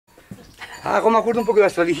me acordo un pouco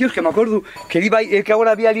das tradicións, que me acordo que que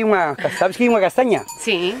agora había ali unha, sabes que hai unha castaña?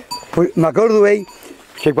 Sí. Pois me acordo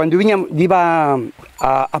que cando iba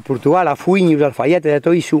a Portugal, a Foinhos, Alfaiates e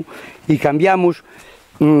todo iso, e cambiamos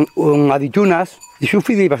aceitunas, iso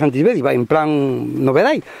fui bastantes veces, en plan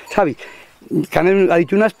novedade, sabes? Cambiamos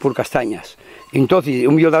aceitunas por castañas. Entonces,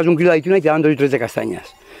 un millón dabas un kilo de aceitunas e te daban 2 ou 3 de castañas.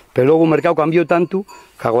 Pero logo o mercado cambiou tanto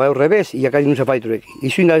que agora é ao revés e a casi non se fai trueque.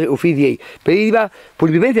 Iso ainda o fiz. Pero iba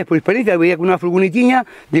por vivencias, por experiencia, veía con unha furgonetiña,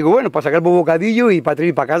 digo, bueno, para sacar por bocadillo e para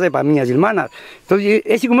traer para casa e para miñas irmanas. Entonces,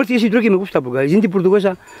 ese comercio e ese trueque me gusta, porque a xente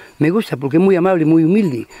portuguesa me gusta, porque é moi amable, moi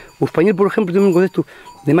humilde. O español, por exemplo, ten un concepto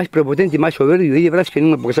de máis prepotente, máis soberbio, e de verdade que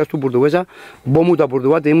non, porque sabes tú portuguesa, vou moito a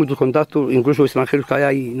Portugal, teño moitos contactos, incluso extranjeros que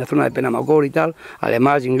hai na zona de Penamacor e tal,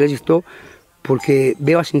 alemás, ingleses, todo, porque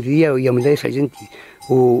veo a sencillez e a humildade desa xente.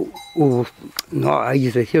 Non hai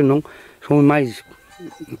excepción, non? Somos máis,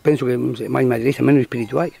 penso que máis madeiristas, menos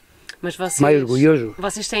espirituais. Mas mais orgulhoso.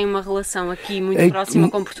 Vocês têm uma relação aqui muito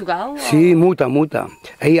próxima com Portugal? Sim, muita.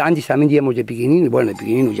 Aí antes também íamos de pequenino, bueno, de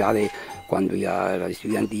pequenino já de quando já era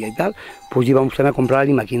estudiante e tal, pues íbamos também a comprar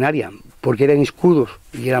ali maquinaria, porque eram escudos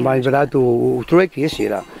e era mais barato o trueque, esse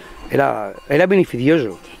era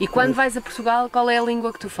beneficioso. E quando vais a Portugal, qual é a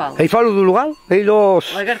língua que tu falas? Aí falo do lugar, aí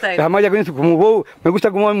lagarteiro. Jamás já conheço como vou, me gusta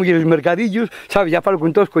como vão os mercadillos, sabe, já falo com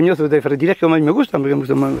todos, conheço de ferretías que mais me gustam, porque me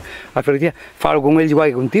gusta a ferretías, falo com eles igual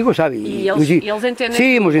que contigo, sabe? E eles entendem?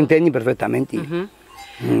 Sim, nos entendem perfeitamente.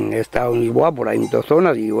 He estado en Lisboa, por ahí en todas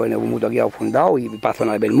zonas, y bueno, mucho aquí a Fundao, y para la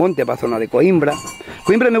zona de Belmonte, para la zona de Coimbra.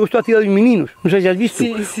 Coimbra me gustó a ciudad de los meninos, no sé si has visto.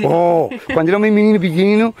 Sí, sí. Oh, cuando era un menino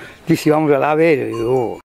pequenino, dije, vamos a la ver.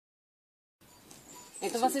 Oh.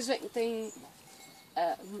 Então vocês têm,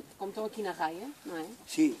 como estão aqui na Raia, não é?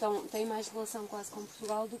 Sim. Então, têm mais relação quase com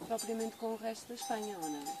Portugal do que propriamente com o resto da Espanha, ou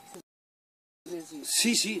não?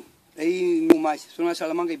 Sí, sí, aí no máis, son a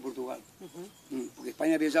Salamanca e Portugal. Porque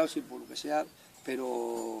España viajado, sí, por lo que sea,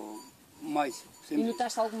 pero mais. E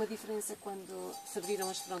notaste alguma diferença quando se abriram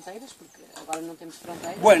as fronteiras? Porque agora não temos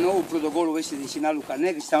fronteiras. Bueno, o protocolo ese de ensinar o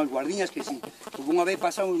carnet, que están os guardiñas, que sí. Porque unha vez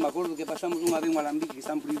pasamos, me acordo que pasamos unha vez un alambique que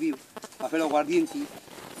están prohibidos a fer ao guardiente,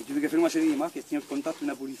 e tuve que fer unha serie de imágenes, tiñamos contacto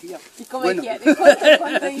na policía. E como bueno, é que é?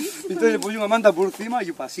 Conta iso. Entonces le puse unha manta por cima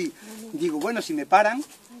e eu pasí. Digo, bueno, si me paran,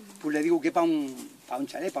 pues le digo que para un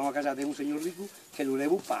chalet, para unha casa de un señor rico, que lo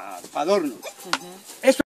levo para adorno.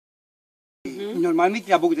 Eso normalmente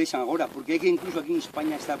tampouco te deixan agora, porque é que incluso aquí en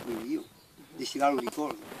España está prohibido destilar o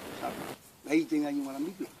licor, sabe? Aí ten aí un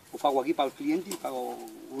alambique, o fago aquí para os clientes, pago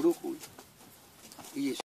o grupo, e iso.